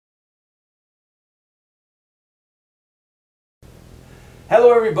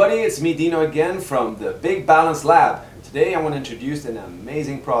Hello everybody, it's me Dino again from the BigBalance Lab. Today I want to introduce an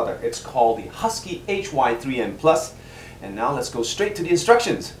amazing product. It's called the HUSKY HY3M Plus. And now let's go straight to the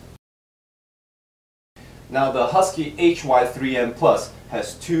instructions. Now the HUSKY HY3M Plus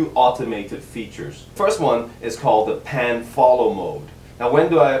has two automated features. First one is called the pan follow mode. Now when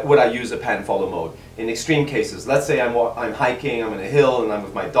would I use a pan follow mode? In extreme cases, let's say I'm hiking, I'm in a hill and I'm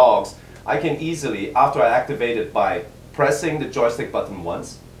with my dogs, I can easily, after I activate it by pressing the joystick button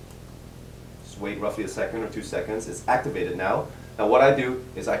once, just wait roughly a second or 2 seconds, it's activated now. Now what I do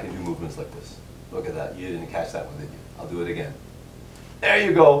is I can do movements like this. Look at that, you didn't catch that one, did you? I'll do it again. There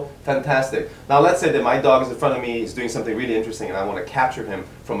you go, fantastic. Now let's say that my dog is in front of me, he's doing something really interesting and I want to capture him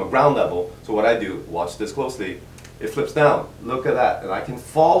from a ground level. So what I do, watch this closely, it flips down, look at that, and I can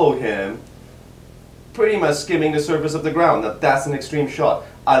follow him pretty much skimming the surface of the ground. Now that's an extreme shot.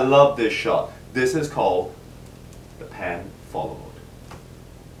 I love this shot. This is called the pan follow mode.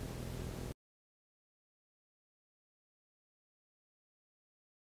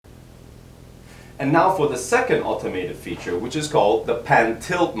 And now for the second automated feature, which is called the pan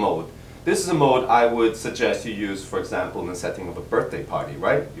tilt mode. This is a mode I would suggest you use, for example, in the setting of a birthday party,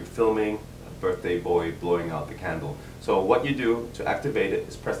 right? You're filming a birthday boy blowing out the candle. So what you do to activate it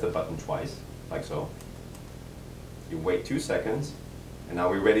is press the button twice, like so. You wait 2 seconds, and now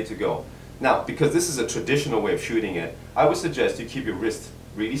we're ready to go. Now, because this is a traditional way of shooting it, I would suggest you keep your wrist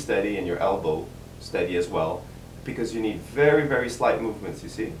really steady and your elbow steady as well, because you need very, very slight movements, you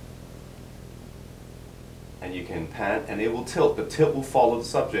see. And you can pan, and it will tilt. The tilt will follow the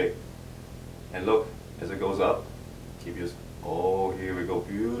subject. And look, as it goes up, keep your, oh, here we go,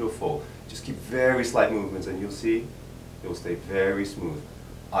 beautiful. Just keep very slight movements, and you'll see it will stay very smooth.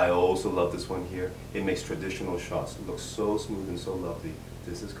 I also love this one here. It makes traditional shots look so smooth and so lovely.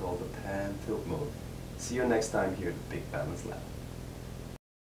 This is called the pan tilt mode. See you next time here at the BigBalance Lab.